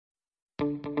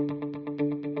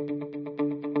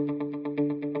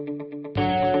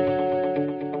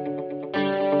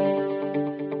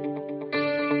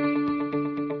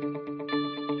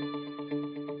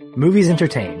Movies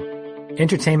entertain.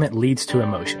 Entertainment leads to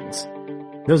emotions.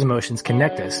 Those emotions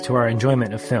connect us to our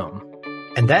enjoyment of film.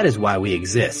 And that is why we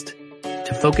exist,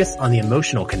 to focus on the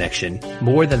emotional connection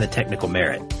more than the technical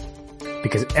merit.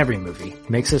 Because every movie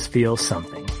makes us feel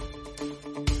something.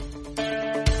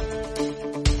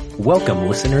 Welcome,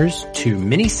 listeners, to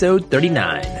Minisode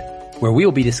 39, where we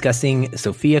will be discussing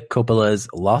Sofia Coppola's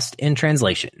Lost in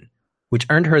Translation, which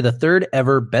earned her the third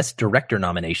ever Best Director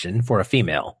nomination for a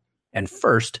female, and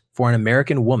first for an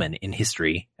American woman in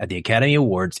history at the Academy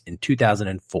Awards in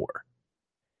 2004.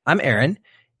 I'm Aaron,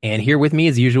 and here with me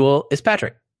as usual is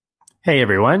Patrick. Hey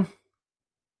everyone.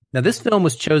 Now this film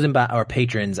was chosen by our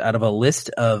patrons out of a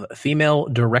list of female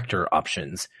director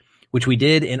options, which we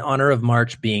did in honor of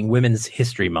March being Women's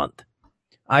History Month.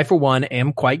 I, for one,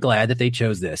 am quite glad that they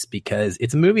chose this because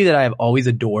it's a movie that I have always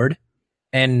adored,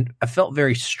 and I felt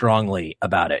very strongly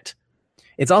about it.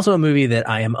 It's also a movie that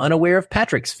I am unaware of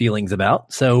Patrick's feelings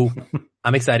about, so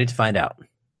I'm excited to find out.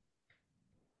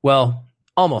 Well,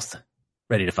 almost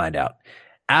ready to find out.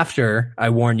 After I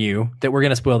warn you that we're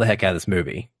going to spoil the heck out of this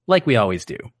movie, like we always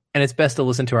do. And it's best to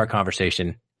listen to our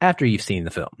conversation after you've seen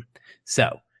the film.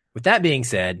 So, with that being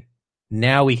said,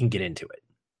 now we can get into it.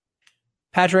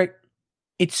 Patrick,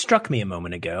 it struck me a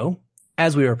moment ago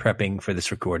as we were prepping for this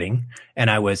recording,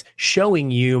 and I was showing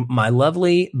you my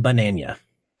lovely banana.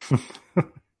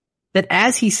 That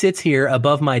as he sits here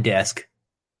above my desk,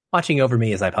 watching over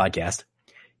me as I podcast,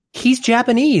 he's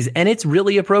Japanese, and it's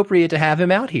really appropriate to have him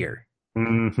out here.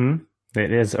 Mm-hmm.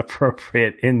 It is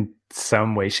appropriate in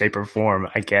some way, shape, or form,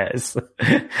 I guess.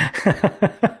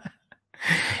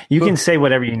 You can say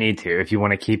whatever you need to if you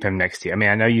want to keep him next to you. I mean,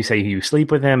 I know you say you sleep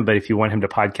with him, but if you want him to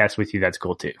podcast with you, that's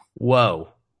cool too. Whoa.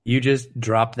 You just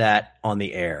dropped that on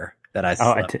the air that I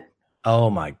slept. Oh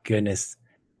my goodness.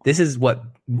 This is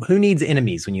who needs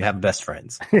enemies when you have best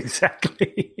friends?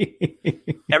 Exactly.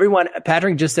 Everyone,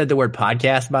 Patrick just said the word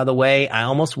podcast, by the way. I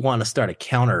almost want to start a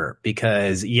counter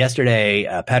because yesterday,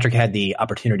 Patrick had the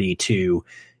opportunity to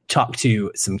talk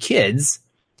to some kids,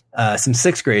 some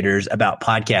sixth graders about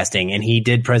podcasting, and he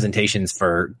did presentations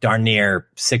for darn near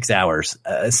 6 hours.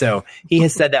 So he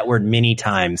has said that word many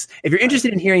times. If you're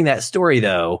interested in hearing that story,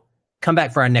 though, come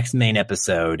back for our next main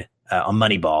episode on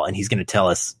Moneyball, and he's going to tell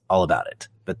us all about it.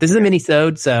 But this is a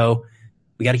mini-sode, so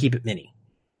we got to keep it mini.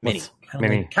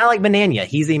 Kind of like Banana.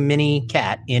 He's a mini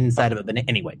cat inside of a banana.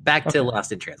 Anyway, back to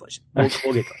Lost in Translation. We'll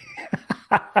get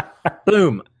going.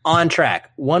 Boom. On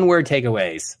track. One word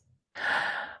takeaways.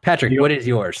 Patrick, what is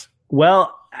yours?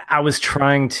 Well, I was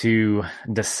trying to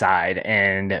decide,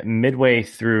 and midway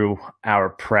through our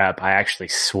prep, I actually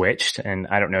switched. And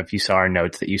I don't know if you saw our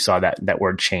notes that you saw that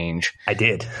word change. I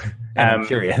did. I'm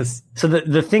curious. So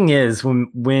the thing is,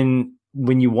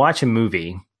 when you watch a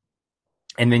movie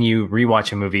and then you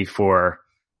rewatch a movie for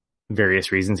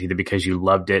various reasons, either because you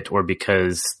loved it or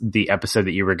because the episode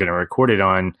that you were going to record it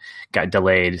on got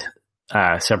delayed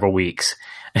several weeks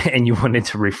and you wanted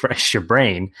to refresh your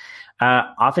brain,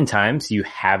 oftentimes you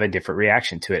have a different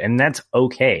reaction to it. And that's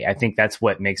okay. I think that's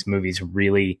what makes movies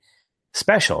really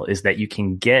special, is that you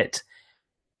can get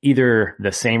either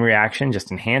the same reaction,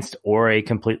 just enhanced, or a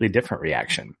completely different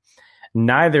reaction.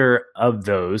 Neither of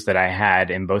those that I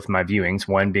had in both my viewings,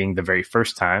 one being the very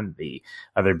first time, the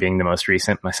other being the most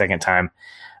recent, my second time,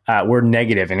 were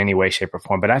negative in any way, shape, or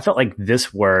form. But I felt like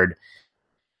this word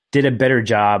did a better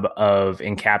job of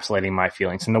encapsulating my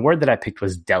feelings. And the word that I picked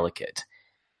was delicate.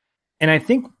 And I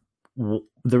think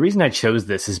the reason I chose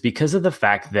this is because of the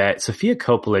fact that Sofia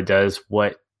Coppola does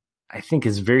what I think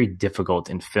is very difficult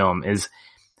in film, is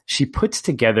she puts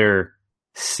together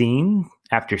scene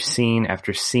after scene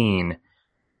after scene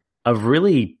of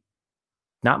really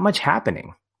not much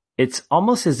happening. It's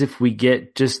almost as if we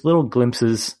get just little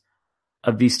glimpses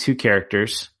of these two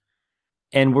characters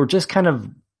and we're just kind of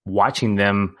watching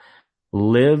them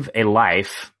live a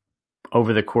life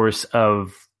over the course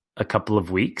of a couple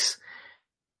of weeks.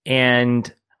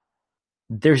 And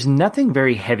there's nothing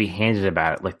very heavy-handed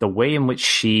about it, like the way in which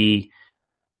she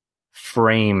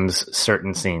frames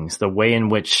certain scenes, the way in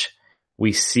which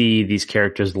we see these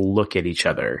characters look at each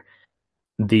other,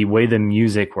 the way the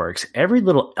music works. Every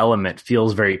little element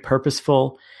feels very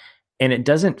purposeful, and it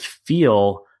doesn't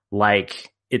feel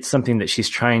like it's something that she's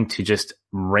trying to just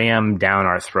ram down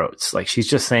our throats. Like she's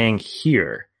just saying,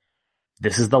 here,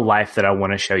 this is the life that I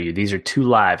want to show you. These are two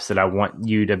lives that I want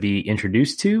you to be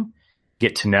introduced to,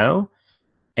 get to know,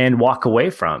 and walk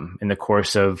away from in the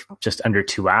course of just under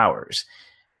 2 hours.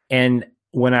 And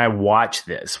when I watch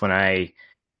this, when I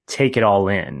take it all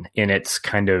in its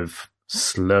kind of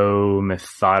slow,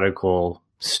 methodical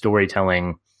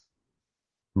storytelling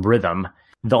rhythm,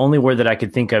 the only word that I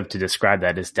could think of to describe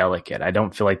that is delicate. I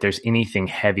don't feel like there's anything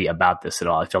heavy about this at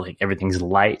all. I feel like everything's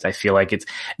light. I feel like it's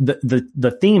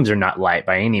the themes are not light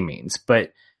by any means, but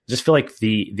I just feel like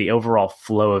the overall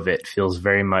flow of it feels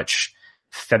very much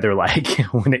feather-like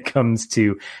when it comes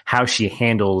to how she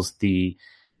handles the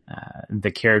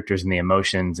characters and the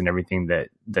emotions and everything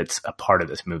that's a part of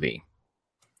this movie.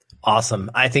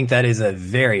 Awesome. I think that is a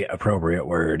very appropriate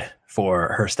word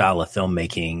for her style of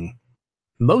filmmaking,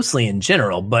 mostly in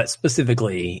general, but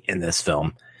specifically in this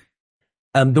film.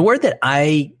 The word that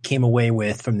I came away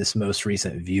with from this most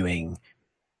recent viewing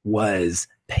was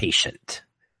patient.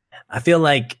 I feel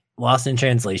like Lost in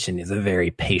Translation is a very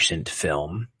patient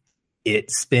film.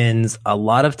 It spends a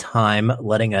lot of time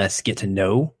letting us get to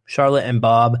know Charlotte and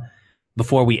Bob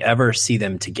before we ever see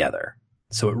them together.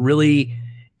 So it really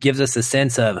gives us a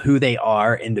sense of who they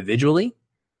are individually,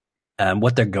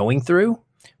 what they're going through.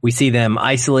 We see them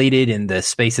isolated in the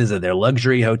spaces of their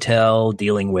luxury hotel,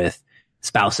 dealing with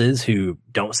spouses who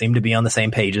don't seem to be on the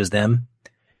same page as them.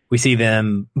 We see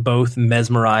them both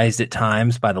mesmerized at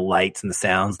times by the lights and the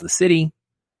sounds of the city.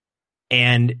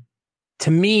 And to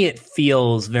me, it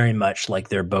feels very much like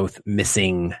they're both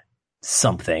missing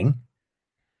something,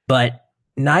 but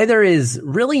neither is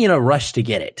really in a rush to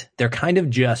get it. They're kind of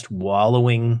just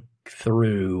wallowing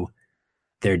through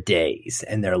their days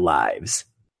and their lives.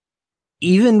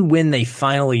 Even when they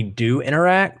finally do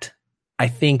interact, I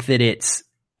think that it's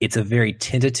a very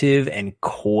tentative and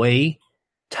coy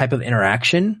type of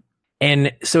interaction.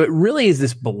 And so it really is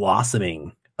this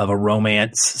blossoming of a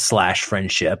romance /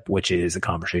 friendship, which is a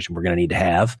conversation we're going to need to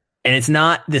have. And it's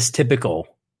not this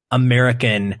typical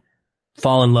American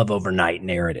fall in love overnight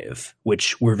narrative,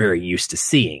 which we're very used to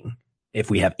seeing if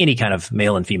we have any kind of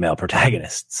male and female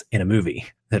protagonists in a movie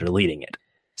that are leading it.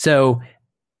 So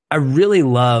I really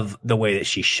love the way that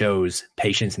she shows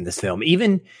patience in this film.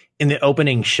 Even in the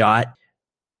opening shot,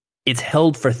 it's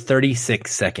held for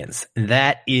 36 seconds.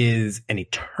 That is an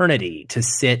eternity to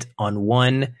sit on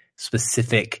one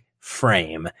specific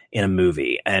frame in a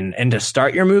movie. And to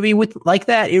start your movie with like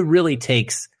that, it really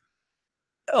takes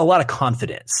a lot of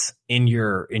confidence in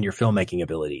your filmmaking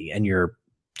ability and your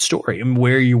story and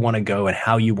where you want to go and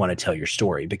how you want to tell your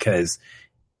story, because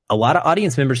a lot of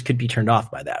audience members could be turned off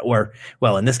by that. Or,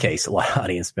 well, in this case, a lot of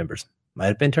audience members might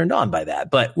have been turned on by that,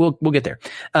 but we'll get there.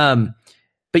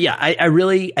 But yeah,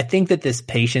 I think that this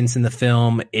patience in the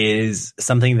film is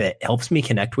something that helps me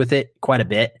connect with it quite a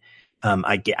bit.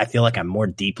 I feel like I'm more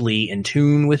deeply in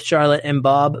tune with Charlotte and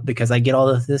Bob because I get all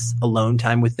of this alone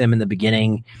time with them in the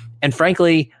beginning. And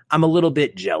frankly, I'm a little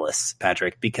bit jealous,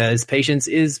 Patrick, because patience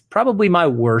is probably my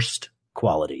worst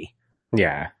quality.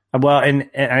 Yeah. Well, and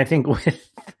I think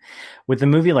with a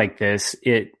movie like this,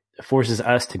 it forces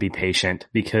us to be patient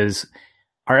because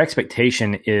our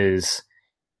expectation is,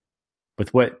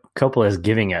 with what Coppola is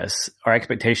giving us, our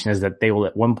expectation is that they will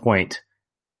at one point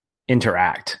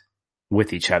interact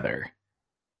with each other.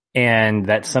 And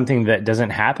that's something that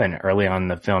doesn't happen early on in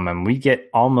the film. And we get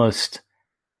almost,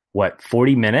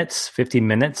 40 minutes, 50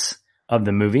 minutes of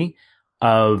the movie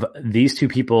of these two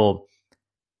people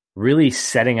really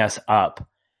setting us up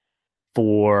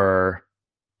for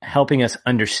helping us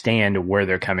understand where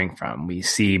they're coming from. We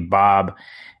see Bob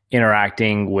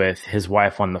interacting with his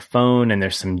wife on the phone, and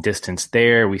there's some distance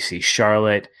there. We see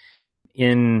Charlotte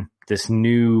in this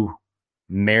new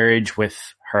marriage with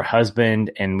her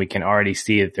husband, and we can already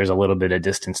see that there's a little bit of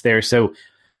distance there. So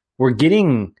we're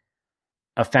getting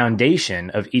a foundation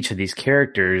of each of these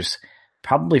characters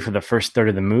probably for the first third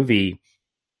of the movie,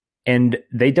 and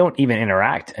they don't even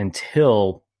interact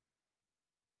until,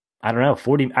 I don't know,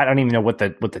 40. I don't even know what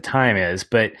the time is,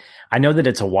 but I know that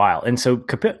it's a while. And so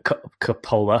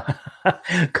Coppola,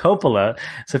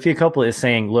 Sofia Coppola is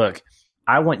saying, look,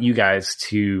 I want you guys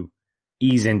to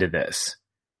ease into this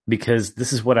because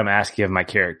this is what I'm asking of my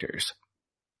characters.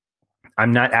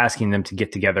 I'm not asking them to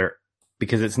get together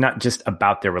because it's not just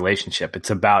about their relationship. It's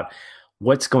about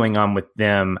what's going on with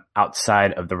them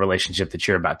outside of the relationship that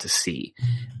you're about to see.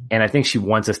 And I think she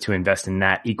wants us to invest in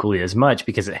that equally as much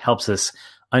because it helps us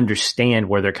understand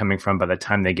where they're coming from by the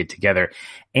time they get together.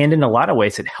 And in a lot of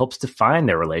ways, it helps define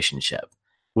their relationship,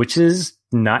 which is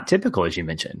not typical, as you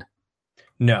mentioned.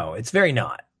 No, it's very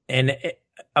not. And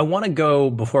I want to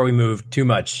go, before we move too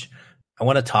much, I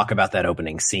want to talk about that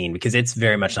opening scene because it's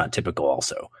very much not typical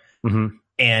also. Mm-hmm.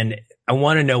 And I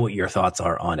want to know what your thoughts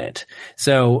are on it.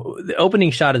 So the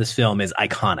opening shot of this film is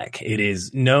iconic. It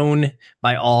is known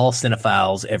by all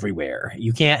cinephiles everywhere.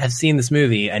 You can't have seen this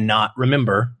movie and not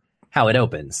remember how it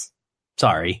opens.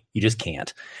 Sorry, you just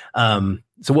can't. So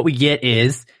what we get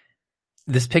is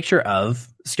this picture of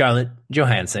Scarlett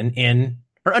Johansson in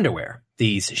her underwear.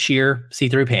 these sheer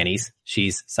see-through panties.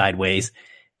 She's sideways,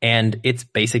 and it's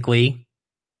basically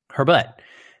her butt.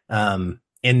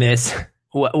 In this,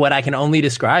 what I can only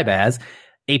describe as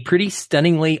a pretty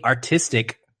stunningly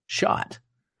artistic shot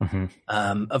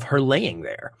of her laying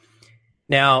there.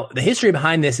 Now, the history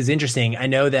behind this is interesting. I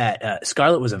know that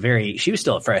Scarlett she was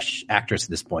still a fresh actress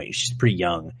at this point. She's pretty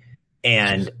young.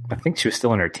 And I think she was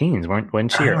still in her teens,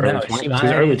 wasn't she? She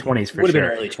was early 20s for sure. Would have been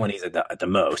early 20s at the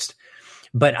most.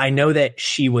 But I know that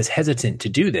she was hesitant to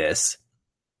do this.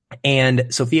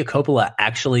 And Sofia Coppola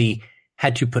actually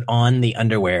had to put on the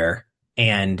underwear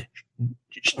and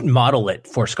model it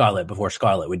for Scarlett before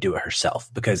Scarlett would do it herself,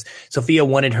 because Sofia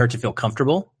wanted her to feel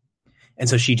comfortable. And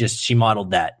so she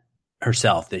modeled that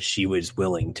herself, that she was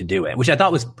willing to do it, which I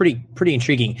thought was pretty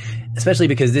intriguing, especially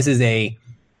because this is a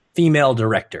female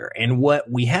director. And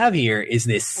what we have here is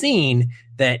this scene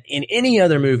that in any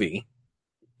other movie,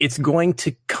 it's going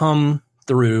to come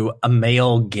through a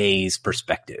male gaze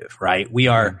perspective, right?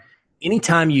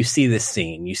 Anytime you see this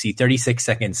scene, you see 36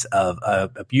 seconds of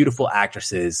a beautiful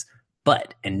actress's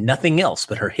butt and nothing else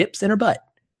but her hips and her butt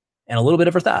and a little bit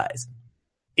of her thighs.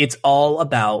 It's all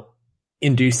about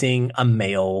inducing a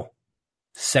male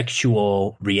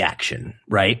sexual reaction,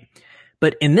 right?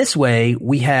 But in this way,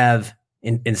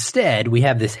 instead we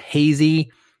have this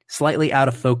hazy, slightly out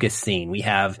of focus scene. We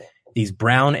have these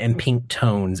brown and pink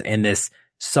tones and this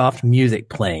soft music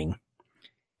playing.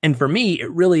 And for me, it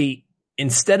really,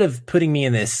 instead of putting me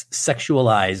in this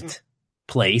sexualized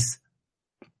place,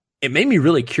 it made me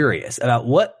really curious about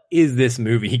what is this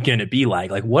movie going to be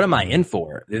like? Like, what am I in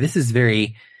for? This is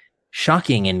very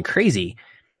shocking and crazy.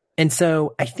 And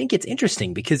so I think it's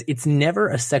interesting because it's never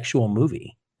a sexual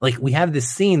movie. Like, we have this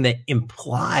scene that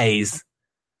implies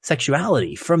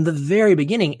sexuality from the very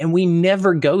beginning, and we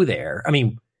never go there. I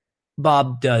mean,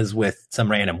 Bob does with some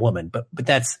random woman, but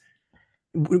that's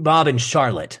Bob and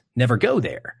Charlotte never go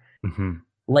there,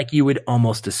 like you would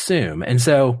almost assume. And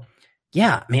so,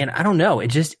 yeah, man, I don't know.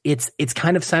 It's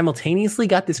kind of simultaneously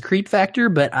got this creep factor,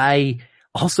 but I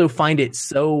also find it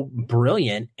so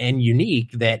brilliant and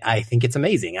unique that I think it's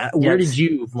amazing. Where did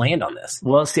you land on this?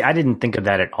 Well, see, I didn't think of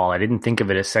that at all. I didn't think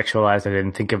of it as sexualized. I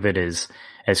didn't think of it as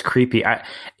creepy.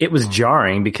 It was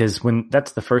jarring because when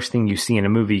that's the first thing you see in a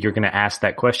movie, you're going to ask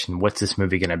that question: what's this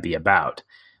movie going to be about?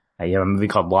 You have a movie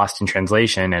called Lost in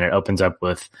Translation, and it opens up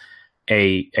with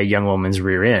a young woman's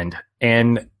rear end.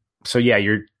 And so, yeah,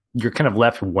 you're kind of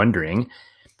left wondering.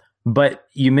 But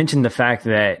you mentioned the fact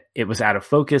that it was out of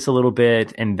focus a little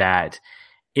bit, and that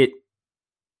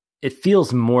it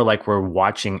feels more like we're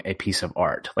watching a piece of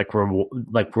art, like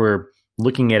we're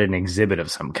looking at an exhibit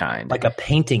of some kind, like a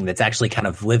painting that's actually kind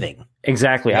of living.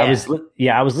 Exactly.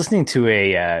 Yeah. I was listening to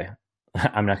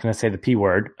I'm not going to say the P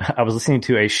word. I was listening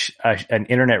to an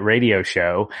internet radio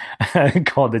show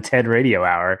called the TED Radio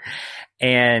Hour,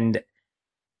 and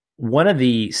one of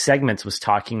the segments was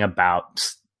talking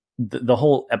about the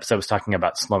whole episode was talking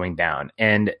about slowing down.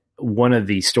 And one of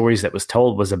the stories that was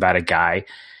told was about a guy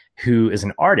who is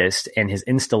an artist, and his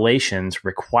installations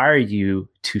require you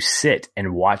to sit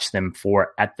and watch them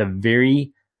for, at the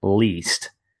very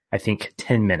least, I think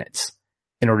 10 minutes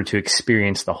in order to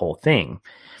experience the whole thing.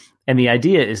 And the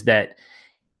idea is that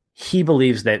he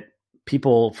believes that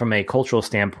people, from a cultural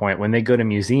standpoint, when they go to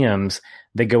museums,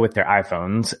 they go with their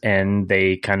iPhones and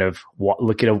they kind of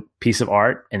look at a piece of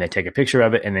art and they take a picture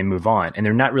of it and they move on. And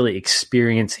they're not really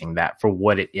experiencing that for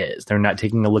what it is. They're not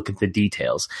taking a look at the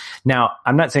details. Now,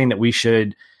 I'm not saying that we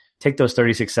should take those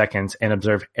 36 seconds and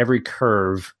observe every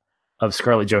curve of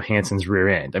Scarlett Johansson's rear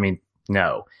end. I mean,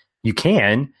 no, you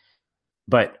can,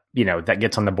 but that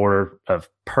gets on the border of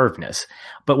pervness.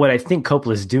 But what I think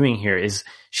Coppola is doing here is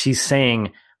she's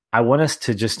saying, I want us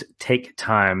to just take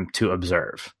time to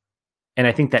observe. And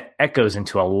I think that echoes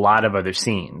into a lot of other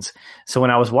scenes. So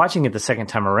when I was watching it the second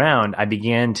time around, I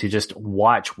began to just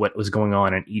watch what was going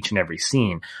on in each and every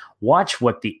scene, watch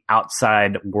what the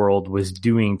outside world was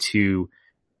doing to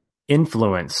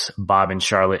influence Bob and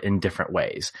Charlotte in different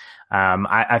ways.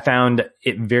 I found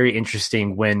it very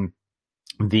interesting when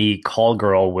the call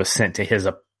girl was sent to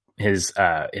his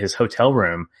hotel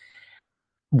room,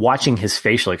 watching his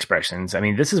facial expressions. I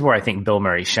mean, this is where I think Bill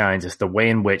Murray shines, is the way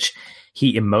in which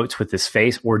he emotes with his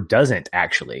face, or doesn't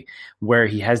actually, where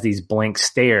he has these blank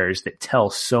stares that tell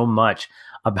so much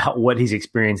about what he's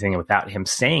experiencing without him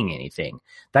saying anything.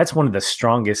 That's one of the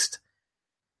strongest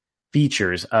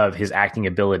features of his acting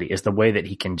ability, is the way that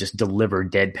he can just deliver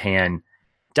deadpan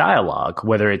dialogue,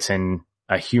 whether it's in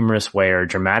a humorous way or a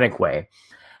dramatic way.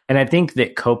 And I think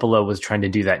that Coppola was trying to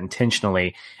do that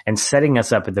intentionally and setting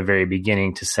us up at the very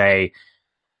beginning to say,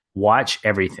 watch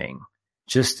everything,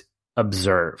 just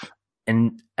observe.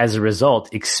 and as a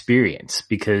result, experience,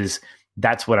 because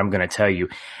that's what I'm going to tell you.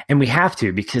 And we have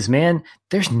to, because man,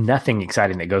 there's nothing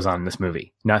exciting that goes on in this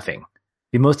movie. Nothing.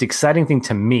 The most exciting thing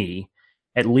to me,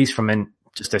 at least from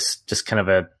just kind of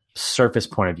a surface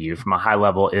point of view, from a high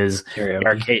level, is Karaoke. the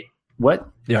arcade. What?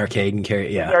 The arcade and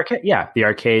karaoke. Yeah. The arcade. Yeah. The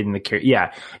arcade and the karaoke.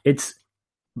 Yeah. It's,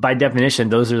 by definition,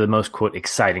 those are the most, quote,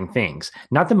 exciting things,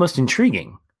 not the most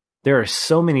intriguing. There are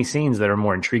so many scenes that are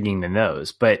more intriguing than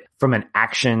those, but from an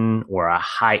action or a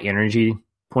high energy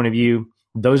point of view,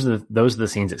 those are the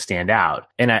scenes that stand out.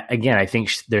 And I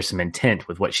think there's some intent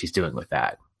with what she's doing with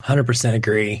that. 100%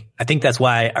 agree. I think that's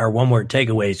why our one word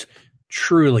takeaways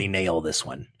truly nail this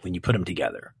one when you put them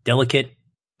together. Delicate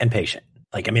and patient.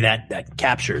 Like, I mean, that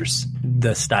captures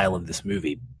the style of this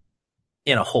movie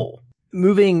in a whole.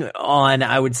 Moving on,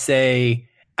 I would say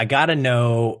I got to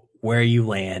know where you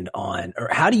land on, or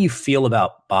how do you feel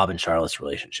about Bob and Charlotte's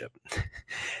relationship?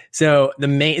 So the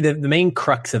main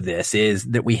crux of this is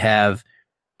that we have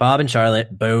Bob and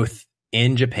Charlotte both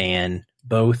in Japan,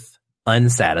 both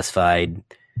unsatisfied.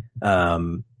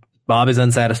 Bob is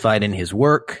unsatisfied in his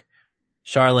work.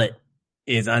 Charlotte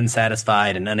is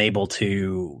unsatisfied and unable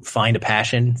to find a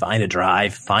passion, find a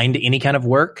drive, find any kind of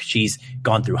work. She's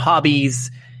gone through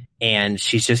hobbies and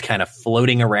she's just kind of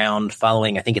floating around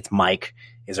following, I think it's Mike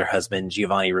is her husband,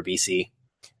 Giovanni Ribisi.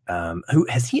 Who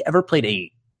has he ever played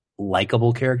a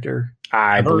likable character?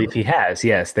 I believe he has.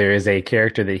 Yes, there is a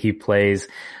character that he plays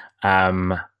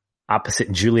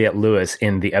opposite Juliette Lewis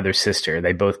in The Other Sister.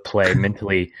 They both play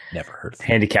mentally never heard of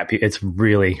handicapped people. It's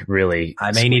really, really.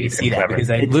 I may need to see that because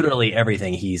literally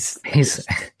everything he's great.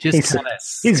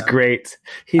 He's great.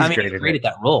 He's great at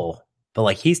that role, but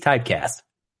like he's typecast.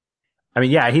 I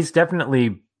mean, yeah, he's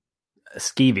definitely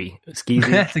skeevy,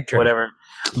 whatever.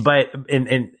 But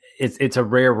and it's a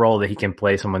rare role that he can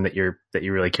play someone that you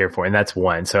really care for, and that's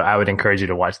one. So I would encourage you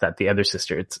to watch that. The Other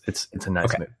Sister. It's a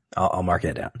nice movie. I'll mark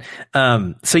it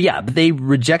down. So yeah, but they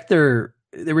reject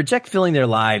filling their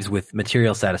lives with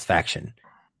material satisfaction,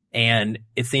 and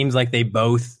it seems like they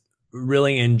both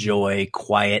really enjoy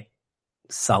quiet,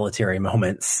 solitary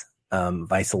moments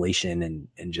of isolation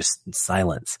and just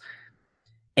silence.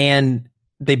 And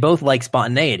they both like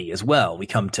spontaneity as well. We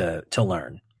come to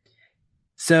learn.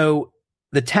 So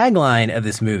the tagline of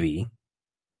this movie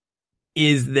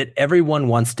is that everyone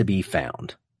wants to be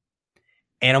found.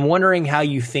 And I'm wondering how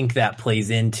you think that plays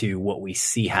into what we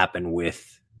see happen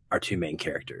with our two main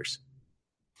characters.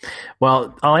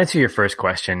 Well, I'll answer your first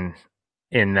question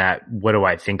in that, what do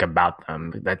I think about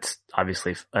them? That's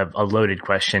obviously a loaded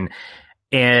question.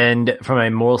 And from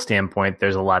a moral standpoint,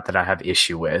 there's a lot that I have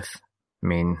issue with. I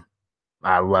mean,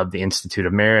 I love the Institute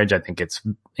of Marriage. I think it's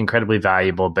incredibly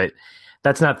valuable, but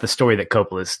that's not the story that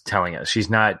Coppola is telling us. She's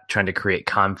not trying to create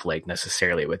conflict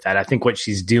necessarily with that. I think what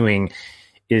she's doing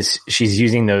is she's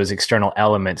using those external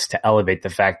elements to elevate the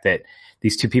fact that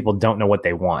these two people don't know what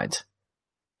they want.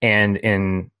 And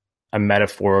in a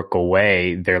metaphorical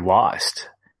way, they're lost.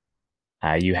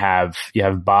 You have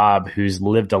Bob, who's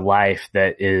lived a life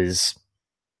that is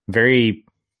very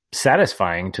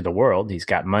satisfying to the world. He's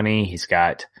got money, he's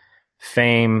got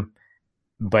fame,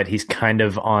 but he's kind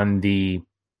of on the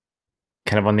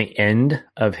end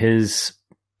of his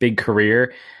big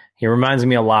career. He reminds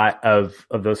me a lot of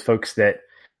those folks that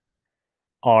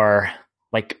are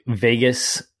like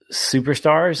Vegas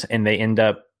superstars and they end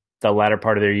up the latter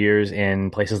part of their years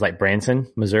in places like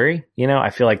Branson, Missouri. You know, I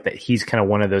feel like that he's kind of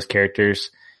one of those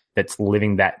characters that's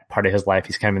living that part of his life.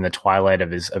 He's kind of in the twilight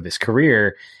of his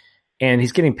career, and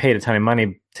he's getting paid a ton of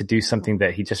money to do something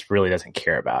that he just really doesn't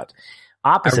care about.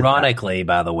 Ironically,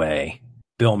 by the way,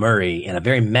 Bill Murray in a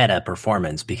very meta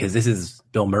performance, because this is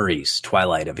Bill Murray's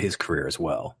twilight of his career as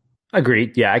well.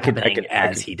 Agreed. Yeah, I could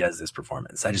he does this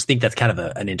performance. I just think that's kind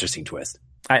of an interesting twist.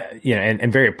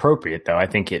 And very appropriate though. I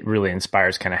think it really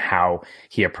inspires kind of how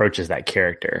he approaches that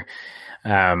character.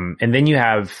 And then you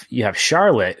have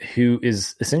Charlotte, who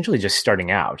is essentially just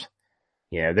starting out.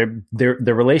 Yeah, their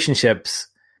relationships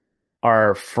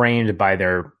are framed by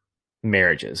their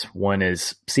marriages. One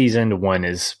is seasoned, one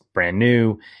is brand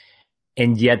new,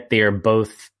 and yet they are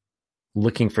both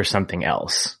looking for something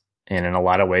else. And in a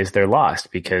lot of ways, they're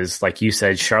lost because, like you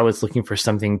said, Charlotte's looking for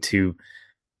something to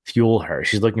fuel her.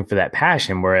 She's looking for that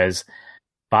passion, whereas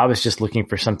Bob is just looking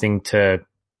for something to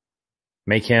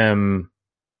make him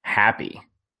happy.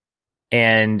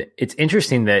 And it's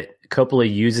interesting that Coppola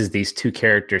uses these two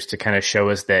characters to kind of show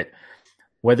us that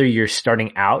whether you're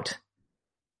starting out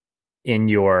in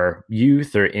your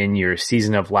youth or in your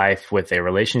season of life with a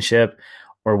relationship,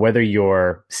 or whether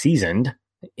you're seasoned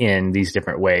in these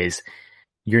different ways,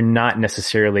 you're not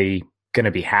necessarily going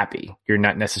to be happy. You're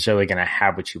not necessarily going to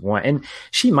have what you want. And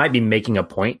she might be making a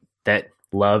point that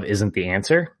love isn't the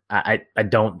answer. I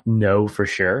don't know for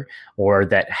sure, or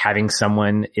that having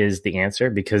someone is the answer,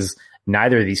 because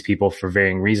neither of these people, for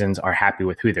varying reasons, are happy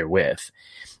with who they're with.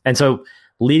 And so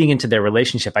leading into their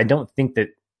relationship, I don't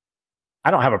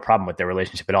have a problem with their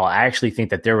relationship at all. I actually think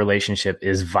that their relationship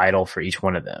is vital for each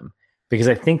one of them, because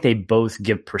I think they both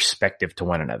give perspective to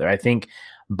one another. I think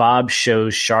Bob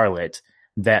shows Charlotte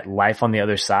that life on the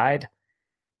other side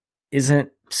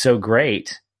isn't so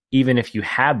great, even if you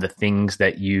have the things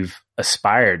that you've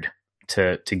aspired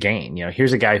to gain. You know,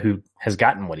 here's a guy who has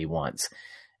gotten what he wants,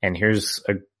 and here's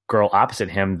a girl opposite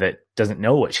him that doesn't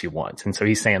know what she wants. And so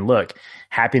he's saying, look,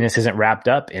 happiness isn't wrapped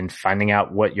up in finding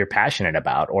out what you're passionate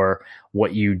about or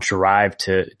what you drive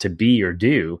to be or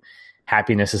do.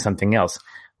 Happiness is something else.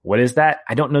 What is that?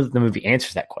 I don't know that the movie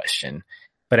answers that question,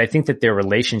 but I think that their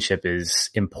relationship is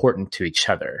important to each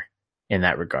other in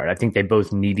that regard. I think they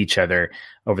both need each other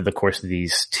over the course of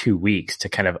these 2 weeks to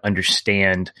kind of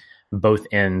understand both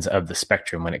ends of the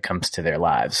spectrum when it comes to their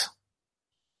lives.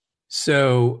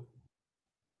 So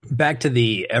back to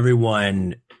the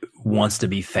everyone wants to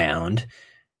be found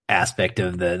aspect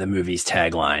of the movie's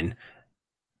tagline.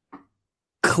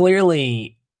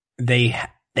 Clearly they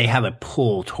have a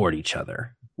pull toward each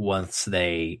other once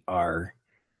they are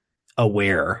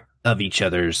aware of each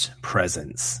other's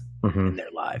presence in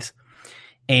their lives.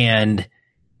 And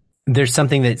there's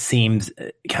something that seems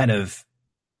kind of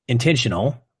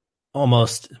intentional,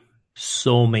 almost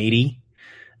soulmate-y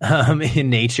in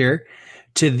nature,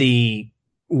 to the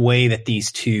way that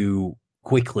these two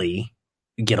quickly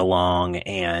get along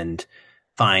and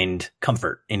find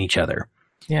comfort in each other.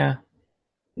 Yeah.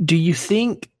 Do you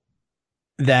think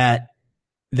that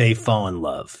they fall in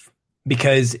love?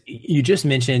 Because you just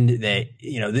mentioned that,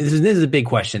 you know, this is a big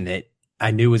question that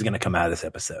I knew was going to come out of this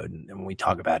episode. And when we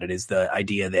talk about it, is the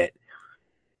idea that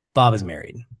Bob is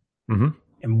married. Mm-hmm.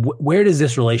 And where does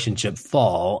this relationship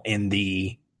fall in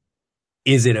the,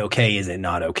 is it okay, is it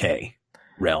not okay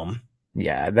realm?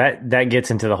 Yeah, that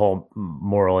gets into the whole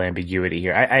moral ambiguity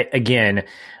here. I again,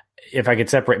 if I could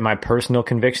separate my personal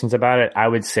convictions about it, I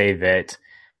would say that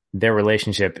their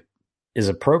relationship is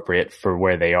appropriate for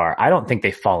where they are. I don't think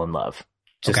they fall in love.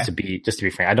 Just to be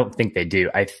frank, I don't think they do.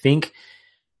 I think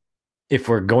if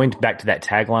we're going back to that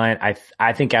tagline,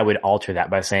 I think I would alter that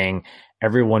by saying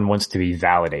everyone wants to be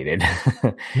validated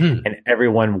and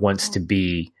everyone wants to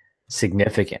be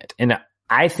significant. And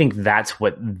I think that's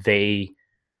what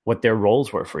their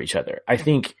roles were for each other. I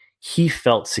think he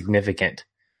felt significant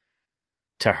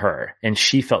to her and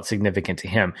she felt significant to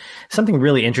him. Something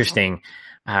really interesting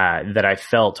that I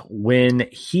felt when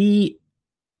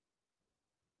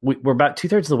we're about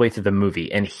 2/3 of the way through the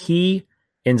movie and he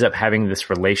ends up having this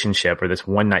relationship or this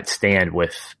one night stand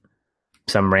with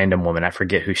some random woman. I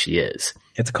forget who she is.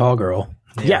 It's a call girl.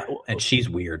 Yeah. And she's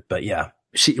weird, but yeah.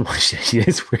 She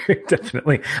is weird,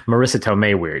 definitely. Marissa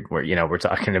Tomei weird, we're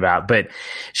talking about, but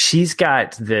she's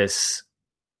got this.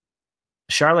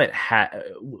 Charlotte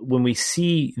when we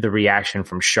see the reaction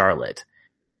from Charlotte,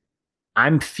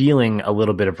 I'm feeling a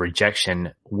little bit of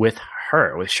rejection with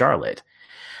Charlotte,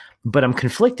 but I'm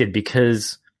conflicted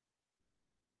because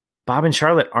Bob and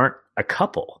Charlotte aren't a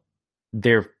couple.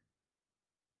 They're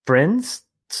friends,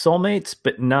 soulmates,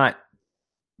 but not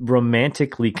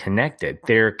romantically connected.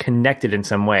 They're connected in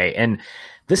some way. And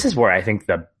this is where I think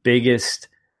the biggest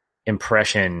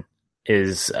impression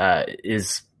is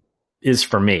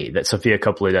for me that Sofia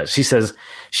Coppola does. She says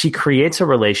she creates a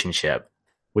relationship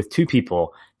with two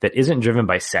people that isn't driven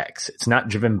by sex. It's not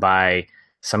driven by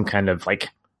some kind of like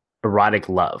erotic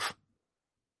love.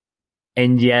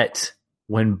 And yet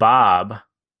when Bob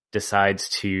decides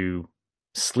to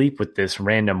sleep with this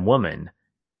random woman,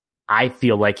 I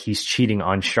feel like he's cheating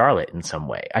on Charlotte in some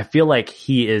way. I feel like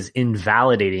he is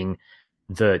invalidating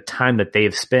the time that they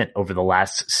have spent over the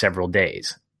last several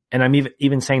days. And I'm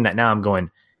even saying that now, I'm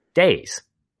going days,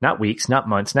 not weeks, not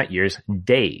months, not years,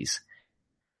 days.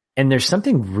 And there's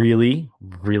something really,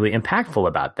 really impactful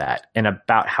about that and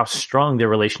about how strong their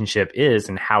relationship is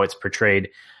and how it's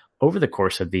portrayed over the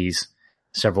course of these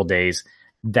several days,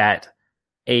 that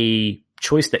a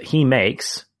choice that he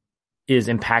makes is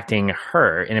impacting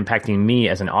her and impacting me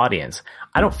as an audience.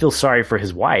 I don't feel sorry for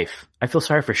his wife. I feel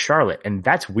sorry for Charlotte. And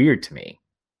that's weird to me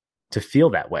to feel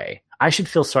that way. I should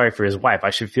feel sorry for his wife. I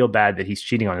should feel bad that he's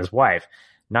cheating on his wife,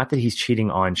 not that he's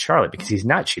cheating on Charlotte, because he's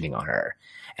not cheating on her.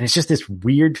 And it's just this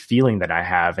weird feeling that I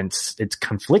have, and it's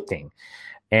conflicting.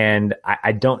 And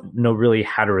I don't know really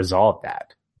how to resolve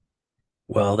that.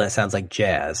 Well, that sounds like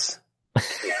jazz.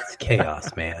 It's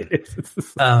chaos, man.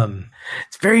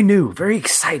 It's very new, very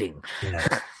exciting.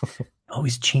 Yeah.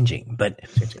 always changing. But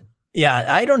yeah,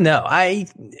 I don't know. I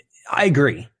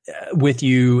agree with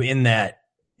you in that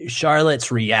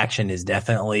Charlotte's reaction is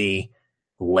definitely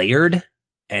layered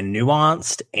and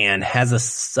nuanced and has a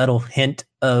subtle hint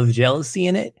of jealousy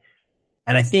in it.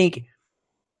 And I think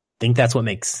that's what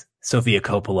makes Sofia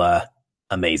Coppola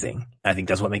amazing. I think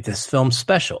that's what makes this film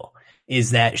special,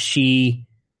 is that she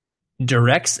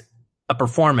directs a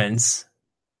performance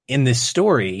in this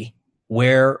story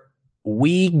where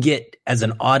we get, as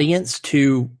an audience,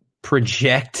 to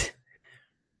project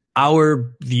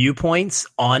our viewpoints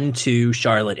onto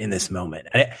Charlotte in this moment.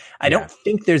 I don't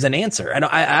think there's an answer.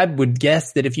 I would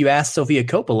guess that if you asked Sofia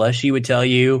Coppola, she would tell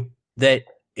you that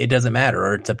it doesn't matter,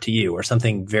 or it's up to you, or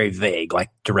something very vague like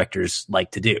directors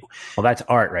like to do. Well, that's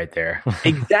art right there.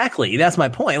 Exactly. That's my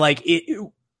point. Like,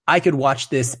 I could watch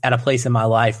this at a place in my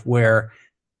life where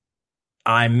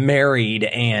I'm married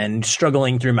and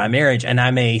struggling through my marriage, and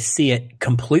I may see it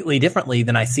completely differently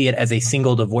than I see it as a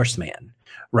single divorced man.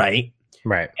 Right.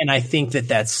 Right. And I think that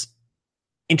that's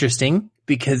interesting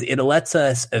because it lets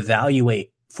us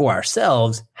evaluate for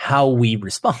ourselves how we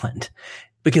respond.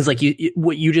 Because like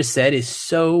what you just said is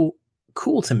so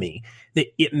cool to me, that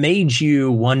it made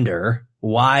you wonder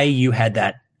why you had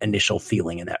that initial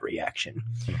feeling and that reaction.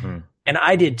 Mm-hmm. And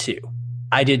I did too.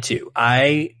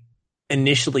 I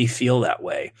initially feel that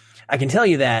way. I can tell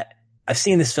you that I've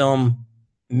seen this film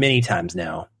many times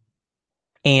now,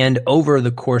 and over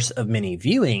the course of many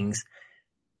viewings,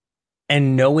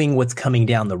 and knowing what's coming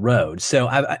down the road. So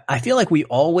I feel like we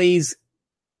always,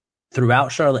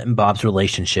 throughout Charlotte and Bob's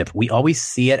relationship, we always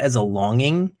see it as a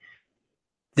longing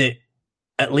that,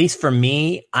 at least for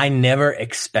me, I never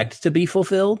expect to be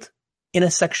fulfilled in a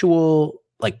sexual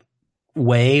like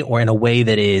way, or in a way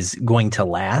that is going to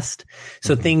last.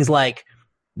 So things like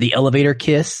the elevator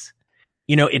kiss,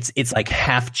 it's like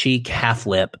half cheek, half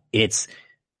lip. It's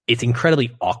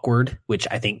incredibly awkward, which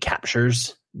I think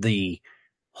captures the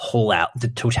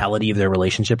totality of their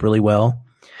relationship really well.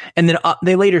 And then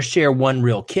they later share one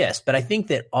real kiss. But I think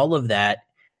that all of that,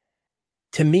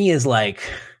 to me, is like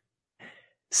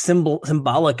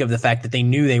symbolic of the fact that they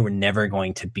knew they were never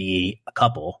going to be a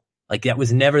couple. Like, that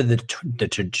was never the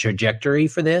trajectory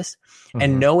for this. Mm-hmm.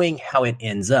 And knowing how it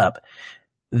ends up,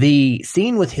 the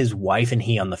scene with his wife and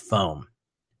he on the phone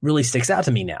really sticks out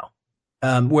to me now.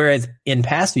 Whereas in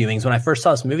past viewings, when I first saw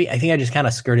this movie, I think I just kind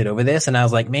of skirted over this and I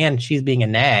was like, man, she's being a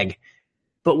nag.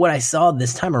 But what I saw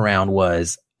this time around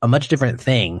was a much different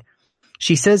thing.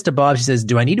 She says to Bob, she says,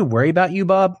 "Do I need to worry about you,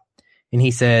 Bob?" And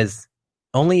he says,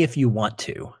 "Only if you want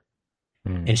to."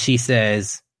 And she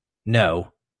says,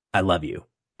 "No, I love you."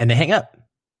 And they hang up.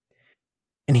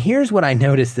 And here's what I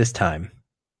noticed this time.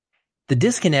 The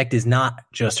disconnect is not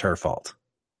just her fault.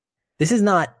 This is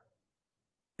not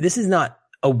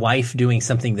a wife doing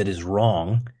something that is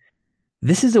wrong.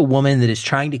 This is a woman that is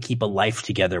trying to keep a life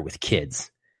together with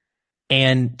kids.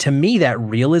 And to me, that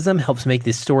realism helps make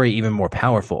this story even more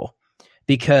powerful,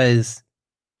 because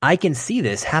I can see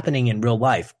this happening in real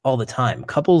life all the time.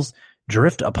 Couples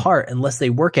drift apart unless they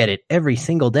work at it every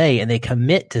single day and they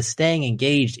commit to staying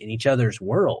engaged in each other's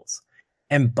worlds.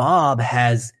 And Bob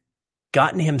has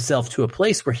gotten himself to a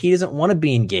place where he doesn't want to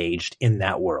be engaged in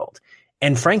that world.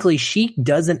 And frankly, she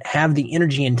doesn't have the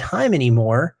energy and time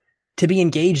anymore to be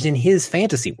engaged in his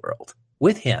fantasy world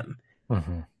with him.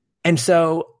 Mm-hmm. And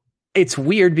so it's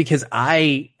weird, because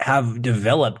I have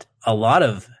developed a lot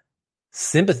of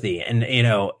sympathy and,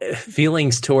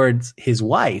 feelings towards his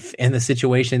wife and the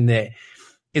situation that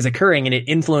is occurring. And it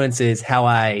influences how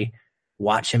I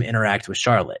watch him interact with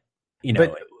Charlotte,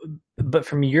 But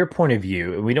from your point of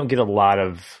view, we don't get a lot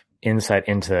of insight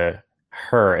into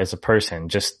her as a person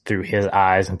just through his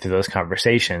eyes and through those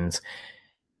conversations.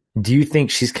 Do you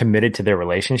think she's committed to their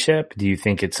relationship? Do you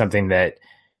think it's something that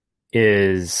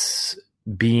is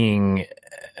being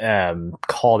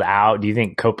called out? Do you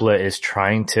think Coppola is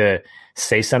trying to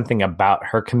say something about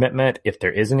her commitment, if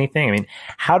there is anything? I mean,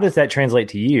 how does that translate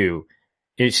to you?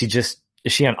 Is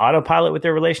she on autopilot with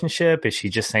their relationship? Is she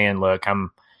just saying, look,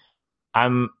 I'm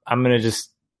going to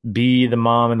just be the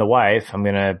mom and the wife. I'm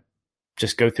going to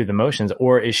just go through the motions.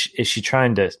 Or is she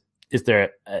trying to, is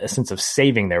there a sense of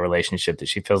saving their relationship that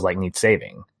she feels like needs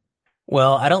saving?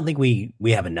 Well, I don't think we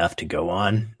have enough to go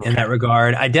on in that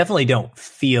regard. I definitely don't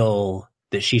feel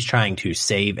that she's trying to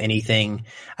save anything.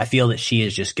 I feel that she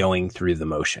is just going through the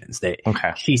motions.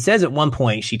 She says at one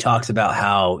point, she talks about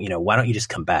how, why don't you just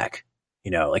come back?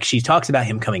 Like, she talks about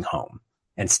him coming home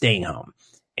and staying home.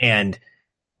 And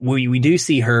we do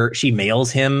see her, she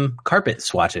mails him carpet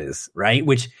swatches, right?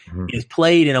 Which is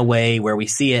played in a way where we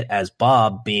see it as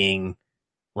Bob being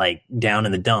like down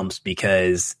in the dumps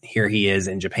because here he is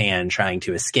in Japan trying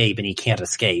to escape and he can't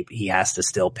escape. He has to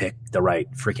still pick the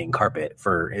right freaking carpet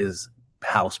for his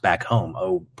house back home.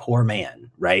 Oh, poor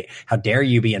man, right? How dare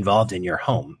you be involved in your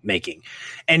home making?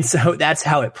 And so that's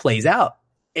how it plays out.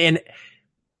 And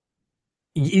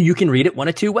you can read it one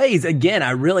of two ways. Again,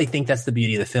 I really think that's the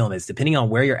beauty of the film is depending on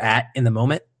where you're at in the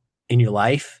moment in your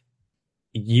life,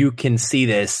 you can see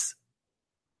this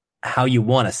how you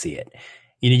want to see it.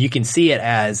 You can see it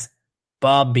as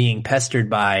Bob being pestered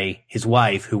by his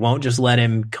wife who won't just let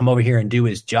him come over here and do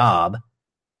his job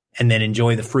and then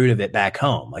enjoy the fruit of it back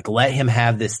home. Like, let him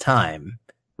have this time,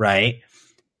 right?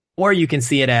 Or you can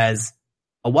see it as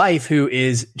a wife who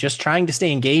is just trying to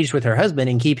stay engaged with her husband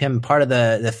and keep him part of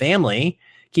the family,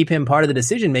 keep him part of the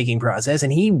decision-making process,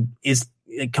 and he is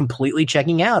completely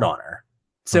checking out on her.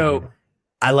 So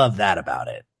I love that about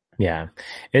it. Yeah.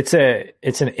 It's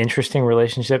an interesting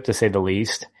relationship to say the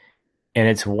least. And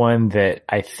it's one that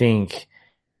I think,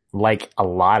 like a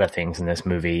lot of things in this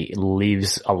movie,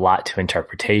 leaves a lot to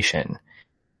interpretation,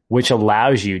 which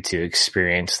allows you to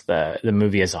experience the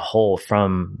movie as a whole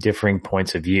from differing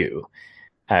points of view.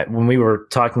 When we were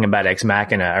talking about Ex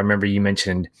Machina, I remember you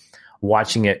mentioned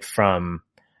watching it from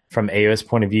Ao's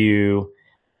point of view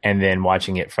and then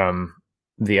watching it from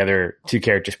the other two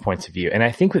characters' points of view. And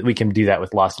I think that we can do that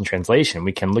with Lost in Translation.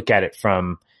 We can look at it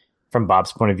from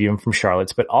Bob's point of view and from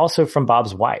Charlotte's, but also from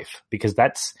Bob's wife, because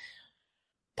that's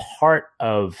part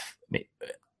of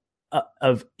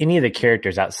any of the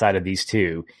characters outside of these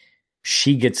two.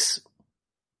 She gets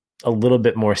a little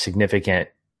bit more significant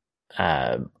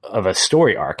of a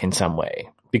story arc in some way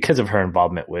because of her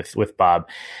involvement with Bob.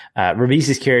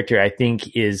 Ribisi's character, I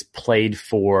think, is played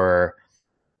for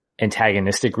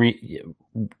antagonistic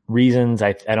reasons.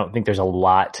 I don't think there's a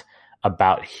lot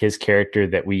about his character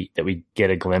that we get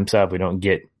a glimpse of. We don't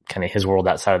get kind of his world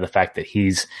outside of the fact that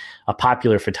he's a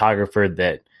popular photographer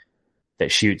that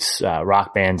shoots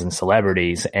rock bands and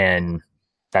celebrities, and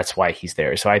that's why he's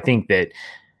there. So I think that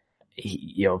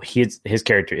his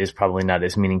character is probably not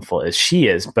as meaningful as she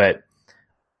is, but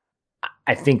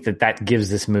I think that gives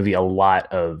this movie a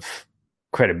lot of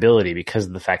credibility because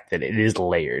of the fact that it is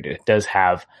layered. It does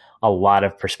have a lot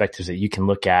of perspectives that you can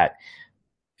look at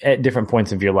different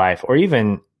points of your life, or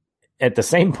even at the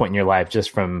same point in your life, just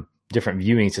from different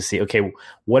viewings to see, okay,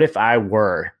 what if I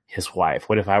were his wife?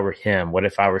 What if I were him? What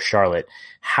if I were Charlotte?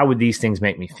 How would these things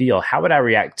make me feel? How would I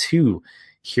react to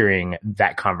hearing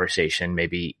that conversation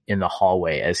maybe in the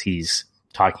hallway as he's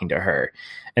talking to her?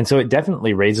 And so it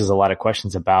definitely raises a lot of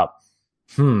questions about,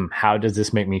 how does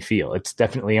this make me feel? It's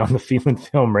definitely on the Feeling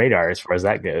Film radar as far as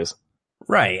that goes.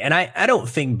 Right. And I don't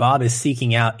think Bob is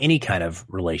seeking out any kind of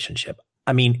relationship.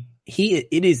 I mean,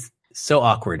 it is so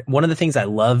awkward. One of the things I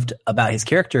loved about his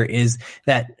character is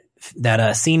that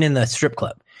scene in the strip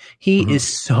club. He is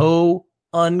so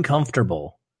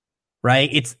uncomfortable, right?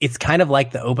 It's kind of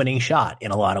like the opening shot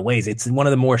in a lot of ways. It's one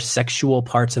of the more sexual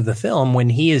parts of the film when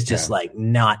he is just like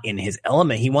not in his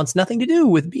element. He wants nothing to do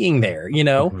with being there,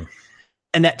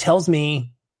 And that tells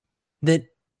me that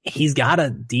he's got a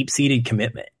deep-seated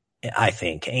commitment, I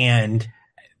think. And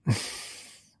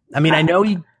I mean, I know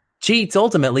he cheats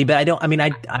ultimately, but I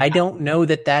don't know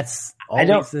that that's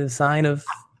always a sign of.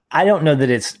 I don't know that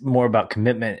it's more about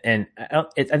commitment, and I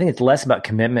think it's less about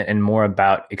commitment and more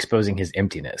about exposing his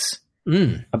emptiness,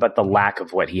 about the lack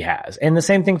of what he has. And the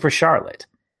same thing for Charlotte,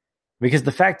 because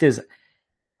the fact is,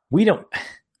 we know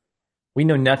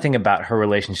nothing about her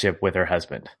relationship with her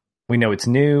husband. We know it's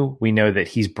new. We know that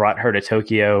he's brought her to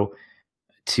Tokyo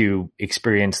to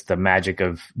experience the magic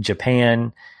of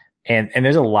Japan. And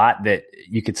there's a lot that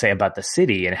you could say about the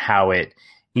city and how it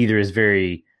either is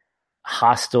very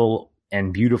hostile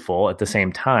and beautiful at the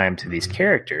same time to these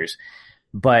characters.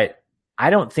 But I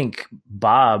don't think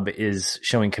Bob is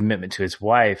showing commitment to his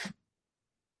wife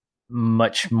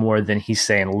much more than he's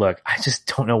saying, look, I just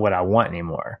don't know what I want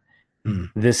anymore.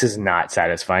 This is not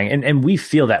satisfying. And we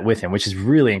feel that with him, which is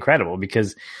really incredible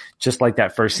because just like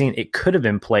that first scene, it could have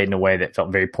been played in a way that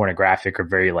felt very pornographic or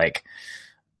very like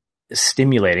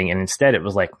stimulating. And instead it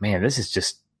was like, man, this is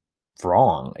just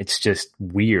wrong. It's just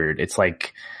weird. It's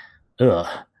like,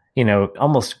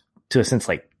 almost to a sense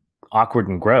like awkward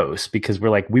and gross because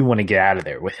we're like, we want to get out of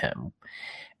there with him.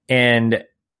 And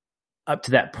up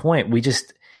to that point,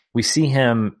 we see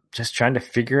him just trying to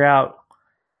figure out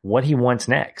what he wants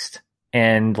next.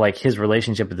 And like his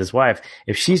relationship with his wife,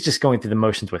 if she's just going through the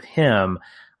motions with him,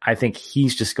 I think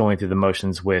he's just going through the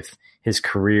motions with his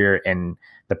career and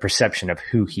the perception of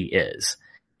who he is.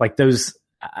 Like those,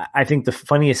 I think the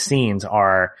funniest scenes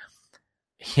are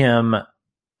him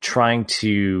trying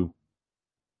to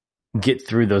get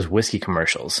through those whiskey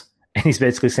commercials And he's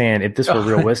basically saying, if this were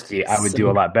real whiskey, I would do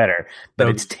a lot better. But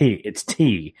it's tea. It's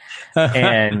tea.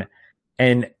 And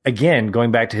again,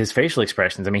 going back to his facial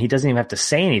expressions, I mean, he doesn't even have to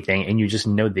say anything, and you just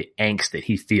know the angst that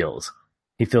he feels.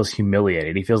 He feels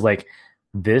humiliated. He feels like,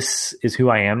 this is who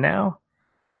I am now.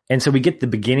 And so we get the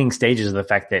beginning stages of the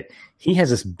fact that he has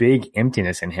this big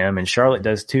emptiness in him, and Charlotte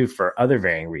does too for other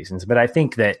varying reasons. But I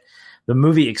think that the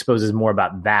movie exposes more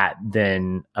about that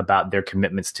than about their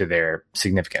commitments to their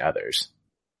significant others.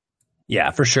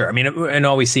 Yeah, for sure. I mean, and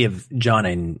all we see of John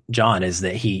is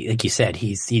that he, like you said,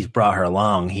 he's brought her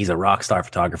along. He's a rock star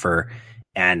photographer,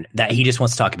 and that he just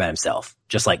wants to talk about himself,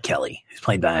 just like Kelly, who's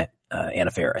played by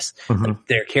Anna Faris. Mm-hmm. Like,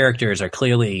 their characters are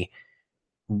clearly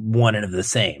one and of the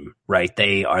same, right?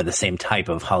 They are the same type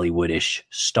of Hollywoodish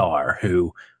star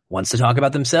who wants to talk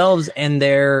about themselves and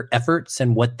their efforts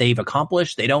and what they've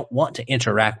accomplished. They don't want to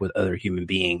interact with other human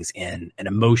beings in an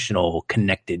emotional,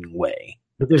 connected way.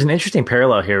 But there's an interesting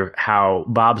parallel here, how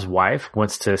Bob's wife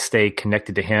wants to stay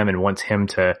connected to him and wants him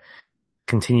to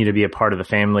continue to be a part of the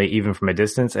family, even from a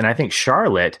distance. And I think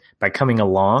Charlotte, by coming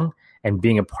along and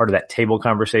being a part of that table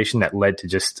conversation that led to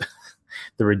just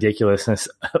the ridiculousness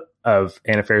of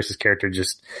Anna Faris's character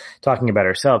just talking about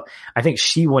herself, I think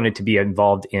she wanted to be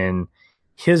involved in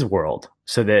his world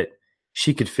so that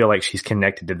she could feel like she's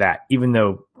connected to that, even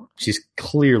though she's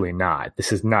clearly not.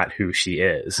 This is not who she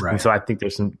is. Right. And so I think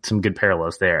there's some good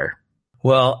parallels there.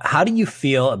 Well, how do you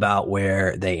feel about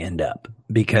where they end up?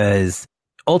 Because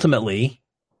ultimately,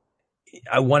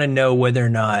 I want to know whether or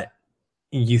not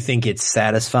you think it's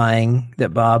satisfying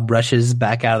that Bob rushes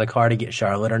back out of the car to get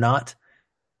Charlotte or not.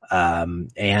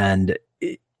 And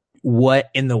what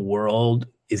in the world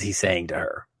is he saying to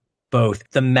her?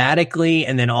 Both thematically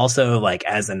and then also like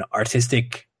as an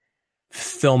artistic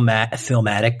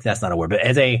filmatic, that's not a word, but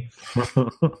as a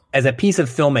piece of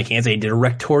filmmaking, as a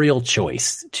directorial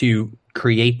choice to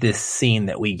create this scene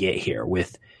that we get here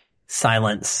with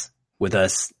silence, with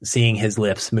us seeing his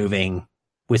lips moving,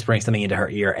 whispering something into her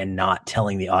ear and not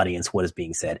telling the audience what is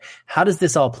being said. How does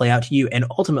this all play out to you? And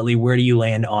ultimately, where do you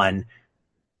land on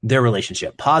their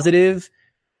relationship? Positive,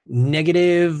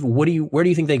 negative? Where do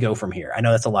you think they go from here? I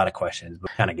know that's a lot of questions,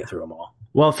 but kind of get through them all.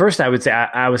 Well, first I would say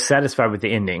I was satisfied with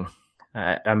the ending.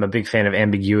 I'm a big fan of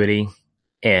ambiguity,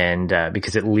 and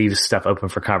because it leaves stuff open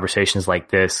for conversations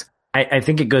like this. I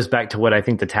think it goes back to what I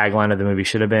think the tagline of the movie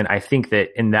should have been. I think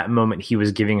that in that moment he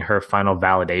was giving her final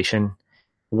validation.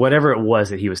 Whatever it was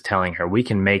that he was telling her, we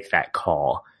can make that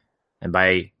call. And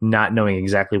by not knowing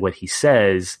exactly what he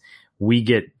says, we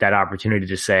get that opportunity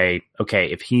to say,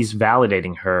 okay, if he's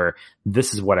validating her,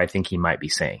 this is what I think he might be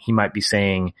saying. He might be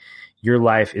saying, your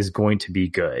life is going to be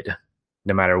good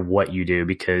no matter what you do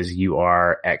because you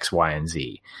are X, Y, and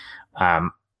Z.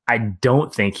 I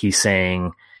don't think he's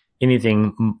saying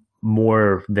anything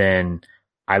more than,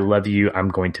 I love you, I'm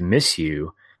going to miss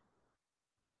you.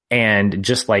 And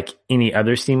just like any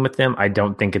other scene with them, I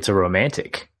don't think it's a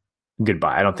romantic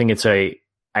goodbye. I don't think it's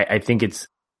I think it's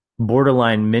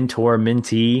borderline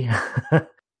mentor-mentee,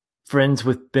 friends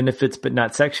with benefits but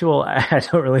not sexual. I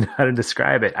don't really know how to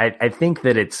describe it. I think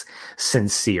that it's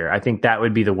sincere. I think that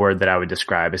would be the word that I would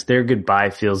describe. Is their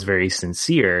goodbye feels very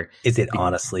sincere. Is it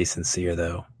honestly sincere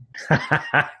though?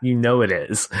 You know it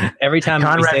is. Every time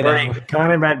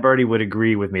Conrad Birdie would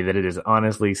agree with me that it is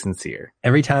honestly sincere.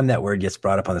 Every time that word gets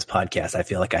brought up on this podcast, I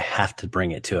feel like I have to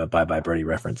bring it to a Bye Bye Birdie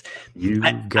reference.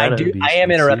 I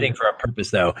am interrupting for a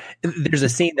purpose though. There's a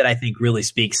scene that I think really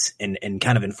speaks and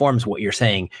kind of informs what you're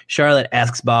saying. Charlotte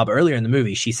asks Bob earlier in the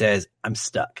movie, she says, I'm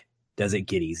stuck. Does it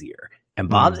get easier? And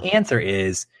Bob's answer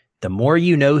is, the more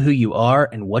you know who you are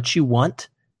and what you want,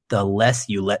 the less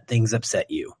you let things upset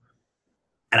you.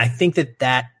 And I think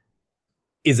that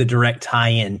is a direct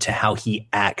tie-in to how he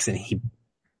acts and he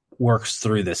works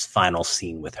through this final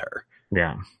scene with her.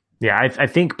 Yeah. Yeah. I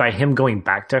think by him going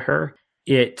back to her,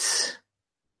 it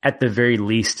at the very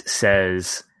least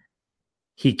says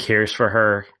he cares for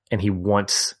her and he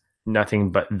wants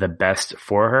nothing but the best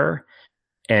for her.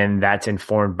 And that's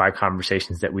informed by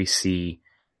conversations that we see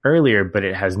earlier, but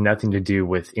it has nothing to do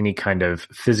with any kind of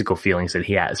physical feelings that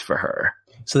he has for her.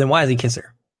 So then why does he kiss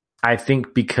her? I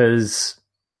think because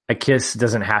a kiss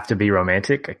doesn't have to be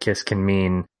romantic. A kiss can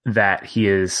mean that he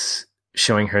is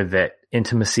showing her that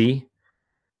intimacy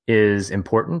is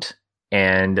important,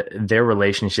 and their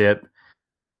relationship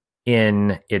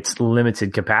in its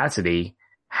limited capacity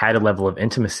had a level of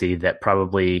intimacy that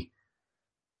probably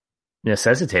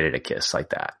necessitated a kiss like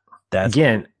that. That's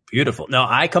again beautiful. No,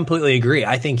 I completely agree.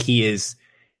 I think he is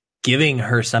giving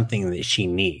her something that she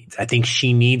needs. I think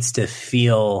she needs to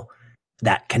feel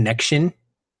that connection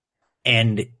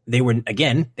And they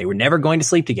were never going to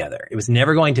sleep together. It was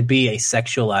never going to be a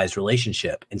sexualized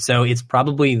relationship. And so it's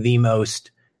probably the most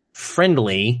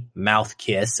friendly mouth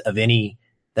kiss of any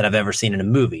that I've ever seen in a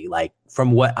movie, like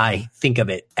from what I think of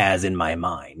it as in my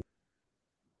mind.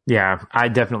 Yeah, I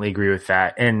definitely agree with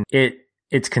that. And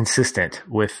it's consistent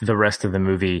with the rest of the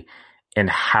movie and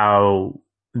how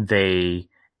they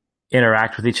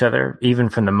interact with each other, even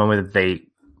from the moment that they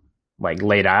like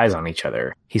laid eyes on each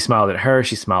other. He smiled at her,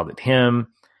 she smiled at him,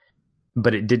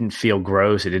 but it didn't feel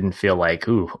gross. It didn't feel like,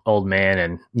 ooh, old man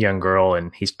and young girl,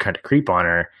 and he's trying to creep on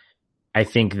her. I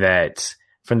think that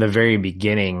from the very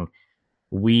beginning,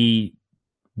 we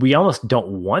almost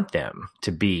don't want them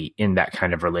to be in that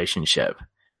kind of relationship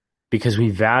because we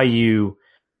value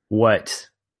what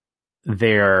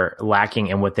they're lacking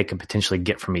and what they can potentially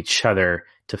get from each other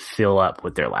to fill up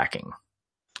what they're lacking.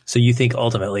 So you think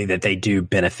ultimately that they do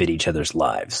benefit each other's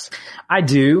lives? I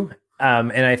do.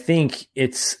 And I think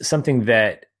it's something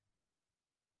that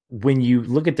when you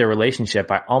look at their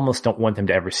relationship, I almost don't want them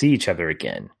to ever see each other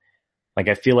again. Like,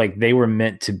 I feel like they were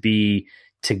meant to be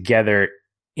together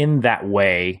in that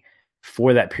way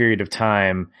for that period of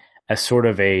time as sort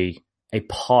of a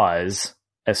pause,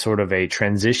 as sort of a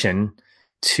transition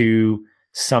to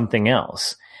something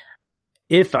else.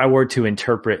 If I were to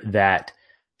interpret that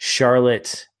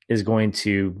Charlotte is going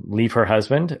to leave her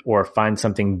husband or find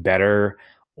something better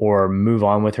or move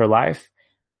on with her life,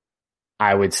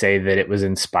 I would say that it was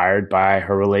inspired by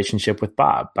her relationship with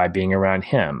Bob, by being around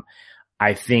him.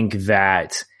 I think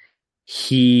that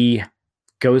he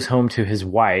goes home to his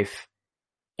wife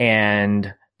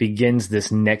and begins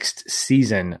this next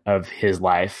season of his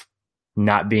life,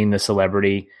 not being the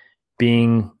celebrity,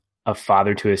 being a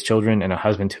father to his children and a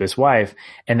husband to his wife.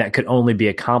 And that could only be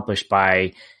accomplished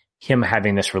by him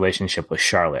having this relationship with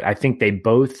Charlotte. I think they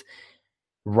both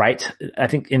I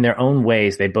think in their own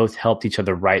ways, they both helped each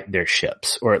other right their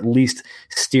ships, or at least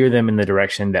steer them in the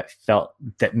direction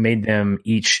that made them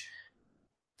each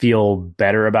feel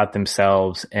better about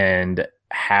themselves and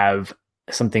have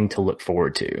something to look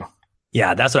forward to.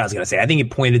 Yeah, that's what I was going to say. I think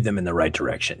it pointed them in the right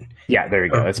direction. Yeah, there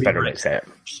you go. That's a better way to say it.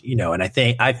 And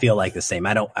I feel like the same.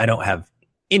 I don't have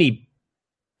any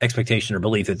expectation or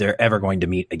belief that they're ever going to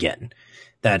meet again.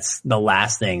 That's the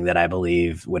last thing that I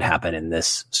believe would happen in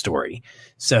this story.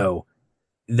 So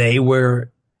they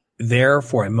were there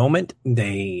for a moment.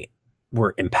 They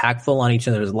were impactful on each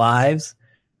other's lives,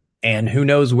 and who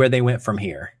knows where they went from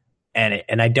here. And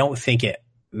I don't think it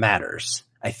matters.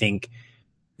 I think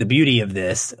the beauty of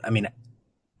this, I mean,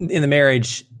 in the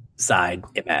marriage side,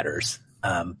 it matters.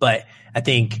 But I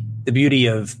think the beauty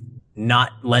of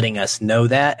not letting us know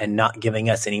that and not giving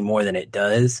us any more than it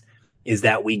does is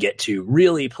that we get to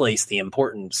really place the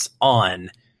importance on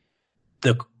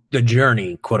the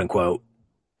journey, quote unquote,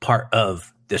 part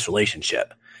of this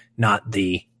relationship, not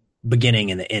the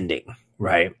beginning and the ending,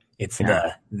 right? It's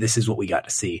this is what we got to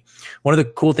see. One of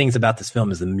the cool things about this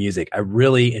film is the music. I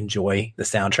really enjoy the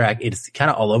soundtrack. It's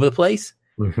kind of all over the place,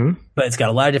 but it's got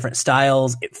a lot of different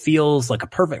styles. It feels like a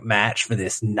perfect match for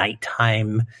this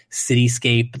nighttime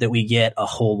cityscape that we get a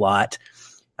whole lot.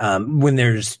 When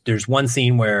there's one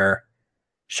scene where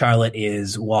Charlotte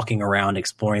is walking around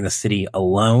exploring the city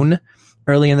alone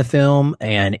early in the film,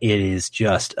 and it is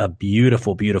just a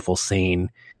beautiful, beautiful scene.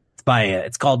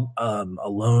 It's called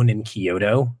Alone in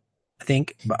Kyoto, I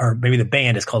think, or maybe the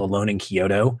band is called Alone in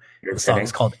Kyoto. The song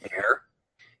is called Air.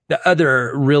 The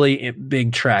other really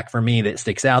big track for me that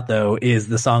sticks out, though, is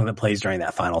the song that plays during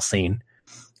that final scene.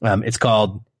 It's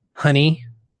called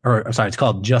it's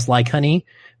called Just Like Honey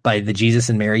by the Jesus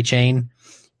and Mary Chain.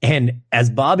 And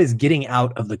as Bob is getting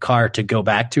out of the car to go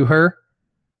back to her,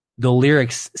 the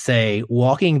lyrics say,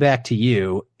 "Walking back to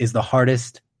you is the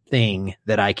hardest thing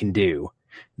that I can do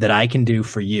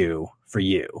for you, for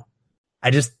you."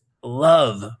 I just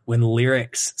love when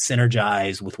lyrics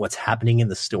synergize with what's happening in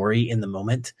the story in the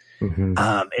moment.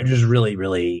 It just really,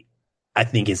 really, I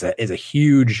think is a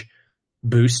huge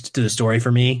boost to the story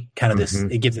for me. Kind of this,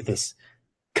 it gives it this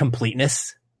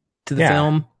completeness to the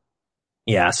film.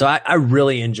 Yeah. So I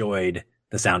really enjoyed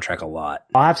the soundtrack a lot.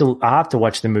 I'll have to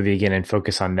watch the movie again and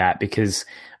focus on that because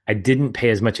I didn't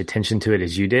pay as much attention to it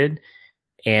as you did.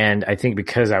 And I think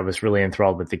because I was really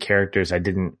enthralled with the characters, I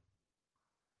didn't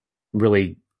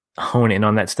really hone in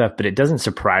on that stuff. But it doesn't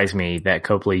surprise me that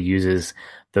Copley uses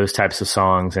those types of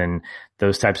songs and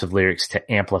those types of lyrics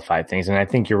to amplify things. And I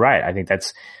think you're right. I think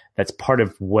that's part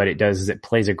of what it does is it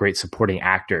plays a great supporting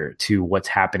actor to what's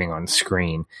happening on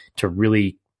screen to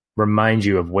really remind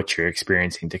you of what you're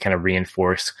experiencing, to kind of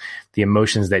reinforce the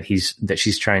emotions that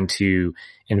she's trying to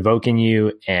invoke in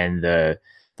you and the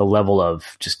the level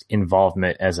of just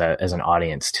involvement as an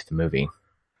audience to the movie.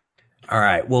 All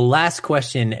right. Well, last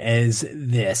question is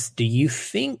this. Do you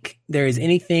think there is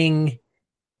anything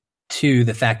to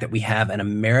the fact that we have an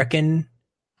American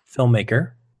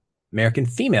filmmaker, American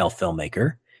female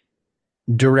filmmaker,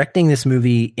 directing this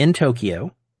movie in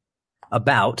Tokyo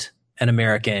about an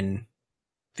American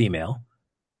female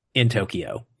in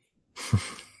Tokyo?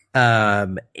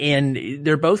 And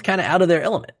they're both kind of out of their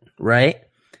element, right?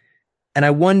 And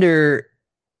I wonder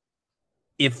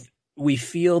if we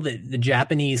feel that the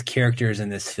Japanese characters in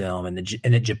this film and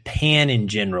that Japan in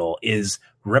general is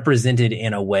represented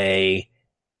in a way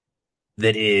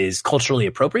that is culturally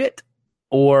appropriate,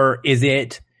 or is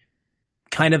it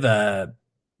kind of I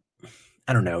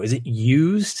don't know, is it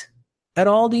used at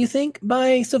all, do you think,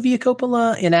 by Sofia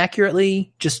Coppola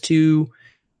inaccurately just to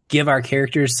give our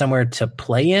characters somewhere to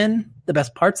play in the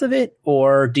best parts of it?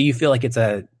 Or do you feel like it's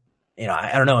I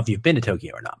don't know if you've been to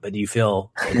Tokyo or not, but do you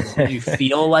feel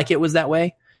like it was that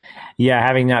way? Yeah,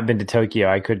 having not been to Tokyo,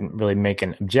 I couldn't really make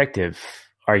an objective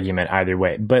argument either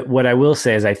way. But what I will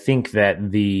say is I think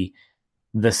that the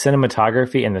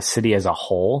cinematography and the city as a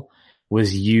whole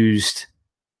was used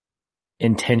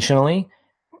intentionally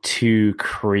to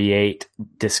create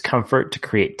discomfort, to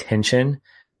create tension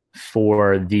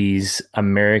for these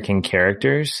American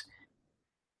characters.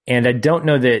 And I don't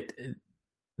know that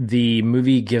the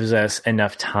movie gives us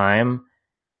enough time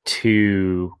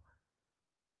to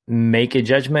make a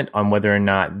judgment on whether or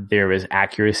not there was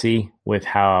accuracy with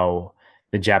how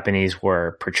the Japanese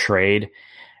were portrayed.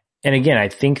 And again, I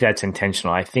think that's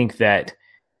intentional. I think that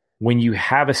when you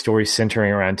have a story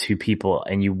centering around two people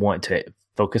and you want to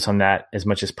focus on that as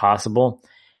much as possible,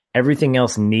 everything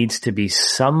else needs to be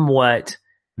somewhat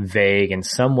vague and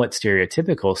somewhat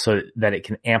stereotypical so that it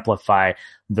can amplify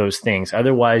those things.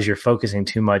 Otherwise, you're focusing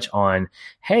too much on,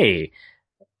 hey,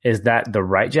 is that the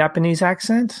right Japanese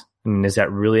accent? I mean, is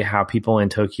that really how people in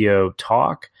Tokyo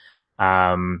talk?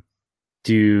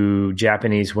 Do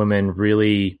Japanese women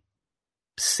really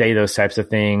say those types of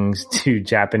things? Do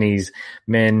Japanese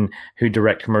men who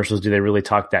direct commercials, do they really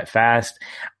talk that fast?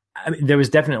 I mean, there was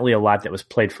definitely a lot that was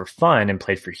played for fun and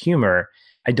played for humor.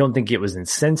 I don't think it was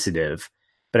insensitive,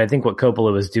 but I think what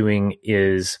Coppola was doing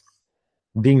is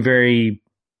being very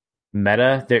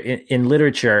meta. There, in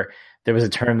literature, there was a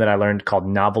term that I learned called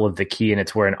novel of the key, and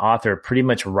it's where an author pretty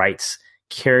much writes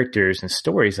characters and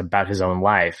stories about his own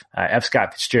life. F.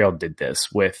 Scott Fitzgerald did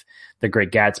this with The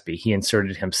Great Gatsby. He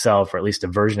inserted himself, or at least a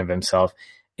version of himself,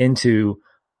 into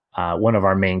one of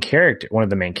the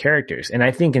main characters. And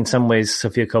I think in some ways,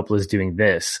 Sofia Coppola is doing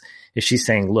this. Is she's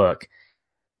saying, look,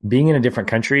 being in a different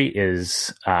country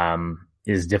is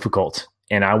difficult,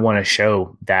 and I want to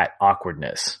show that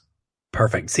awkwardness.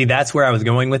 Perfect. See, that's where I was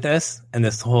going with this and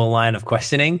this whole line of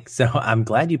questioning. So I'm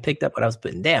glad you picked up what I was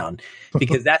putting down,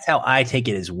 because that's how I take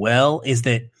it as well, is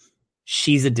that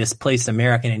she's a displaced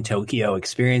American in Tokyo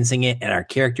experiencing it, and our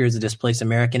character is a displaced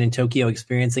American in Tokyo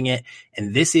experiencing it.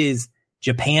 And this is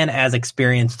Japan as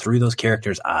experienced through those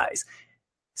characters' eyes.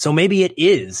 So maybe it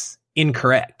is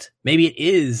incorrect. Maybe it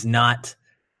is not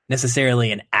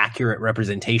necessarily an accurate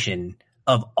representation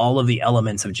of all of the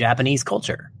elements of Japanese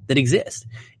culture that exist.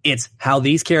 It's how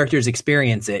these characters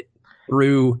experience it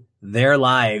through their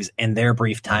lives and their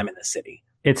brief time in the city.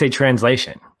 It's a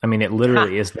translation. I mean, it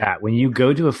literally is that. When you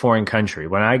go to a foreign country,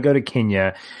 when I go to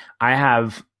Kenya, I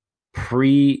have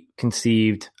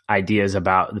preconceived ideas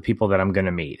about the people that I'm going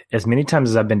to meet. As many times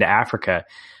as I've been to Africa,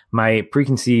 my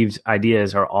preconceived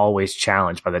ideas are always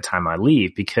challenged by the time I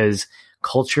leave, because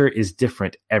culture is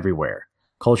different everywhere.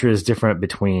 Culture is different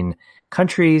between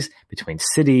countries, between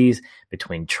cities,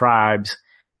 between tribes.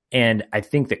 And I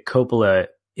think that Coppola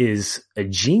is a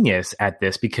genius at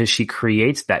this, because she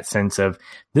creates that sense of,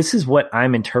 this is what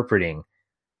I'm interpreting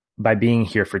by being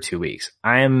here for 2 weeks.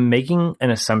 I am making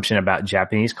an assumption about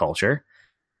Japanese culture,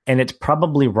 and it's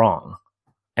probably wrong.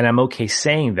 And I'm okay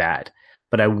saying that,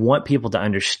 but I want people to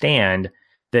understand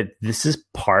that this is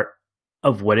part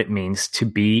of what it means to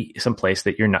be someplace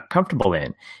that you're not comfortable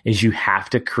in, is you have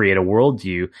to create a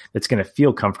worldview that's going to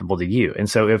feel comfortable to you. And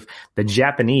so if the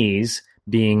Japanese,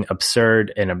 being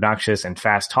absurd and obnoxious and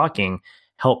fast talking,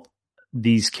 help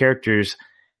these characters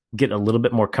get a little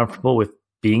bit more comfortable with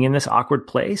being in this awkward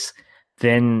place,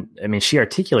 then, I mean, she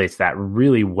articulates that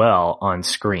really well on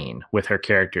screen with her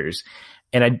characters.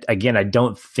 And I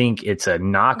don't think it's a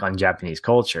knock on Japanese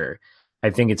culture.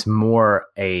 I think it's more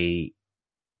a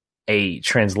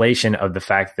translation of the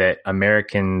fact that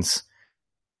Americans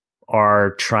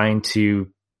are trying to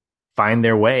find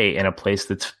their way in a place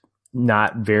that's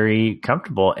not very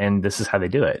comfortable, and this is how they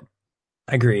do it.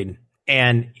 Agreed.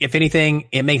 And if anything,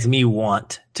 it makes me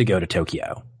want to go to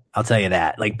Tokyo. I'll tell you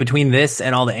that. Like between this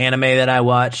and all the anime that I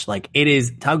watch, like it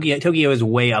is Tokyo is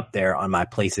way up there on my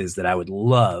places that I would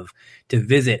love to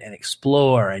visit and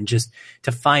explore and just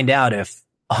to find out if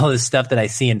all this stuff that I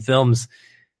see in films,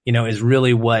 you know, is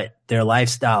really what their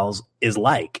lifestyles is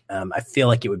like. I feel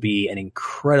like it would be an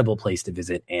incredible place to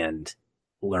visit and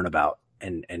learn about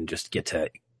and just get to,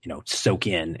 you know, soak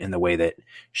in the way that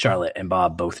Charlotte and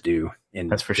Bob both do in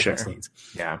That's for sure. scenes.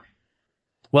 Yeah.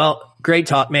 Well, great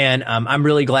talk, man. I'm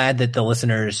really glad that the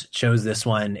listeners chose this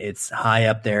one. It's high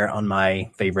up there on my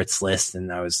favorites list,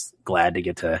 and I was glad to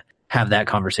get to have that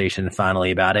conversation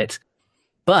finally about it.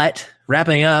 But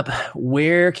wrapping up,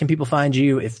 where can people find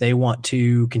you if they want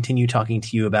to continue talking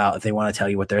to you about, if they want to tell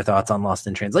you what their thoughts on Lost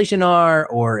in Translation are,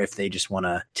 or if they just want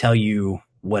to tell you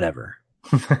whatever?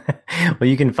 Well,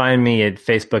 you can find me at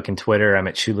Facebook and Twitter. I'm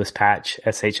at Shoeless Patch,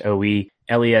 ShoelessPatch.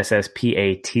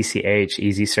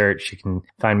 Easy search. You can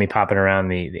find me popping around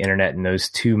the internet in those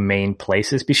two main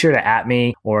places. Be sure to @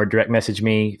 me or direct message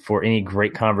me for any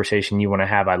great conversation you want to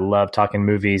have. I love talking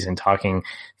movies and talking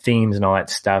themes and all that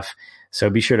stuff. So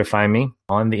be sure to find me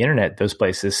on the internet, those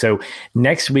places. So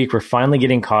next week, we're finally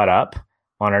getting caught up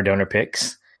on our donor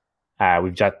picks.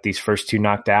 We've got these first two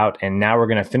knocked out, and now we're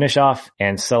going to finish off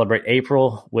and celebrate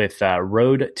April with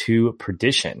Road to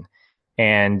Perdition.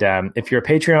 And if you're a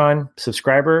Patreon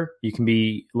subscriber, you can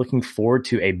be looking forward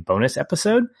to a bonus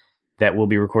episode that we'll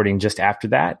be recording just after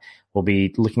that. We'll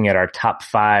be looking at our top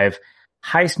 5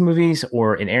 heist movies,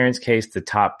 or in Aaron's case, the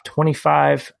top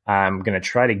 25. I'm going to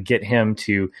try to get him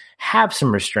to have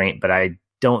some restraint, but I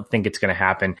don't think it's going to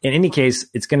happen. In any case,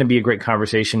 it's going to be a great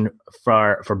conversation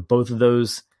for both of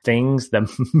those things, the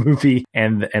movie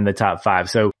and the top 5.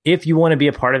 So if you want to be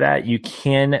a part of that, you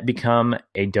can become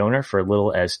a donor for as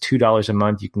little as $2 a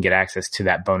month. You can get access to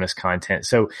that bonus content.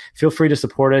 So feel free to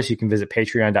support us. You can visit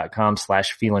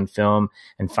patreon.com/feelinfilm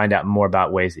and find out more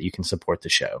about ways that you can support the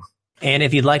show. And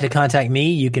if you'd like to contact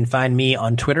me, you can find me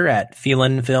on Twitter at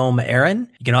FeelinFilmAaron.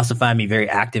 You can also find me very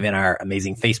active in our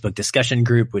amazing Facebook discussion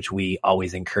group, which we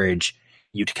always encourage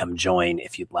you to come join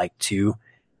if you'd like to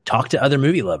talk to other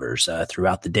movie lovers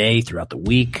throughout the day, throughout the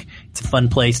week. It's a fun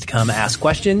place to come ask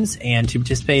questions and to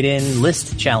participate in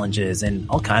list challenges and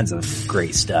all kinds of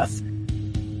great stuff.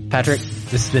 Patrick,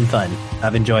 this has been fun.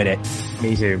 I've enjoyed it.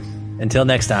 Me too. Until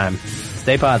next time,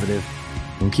 stay positive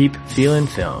and keep feeling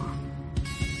film.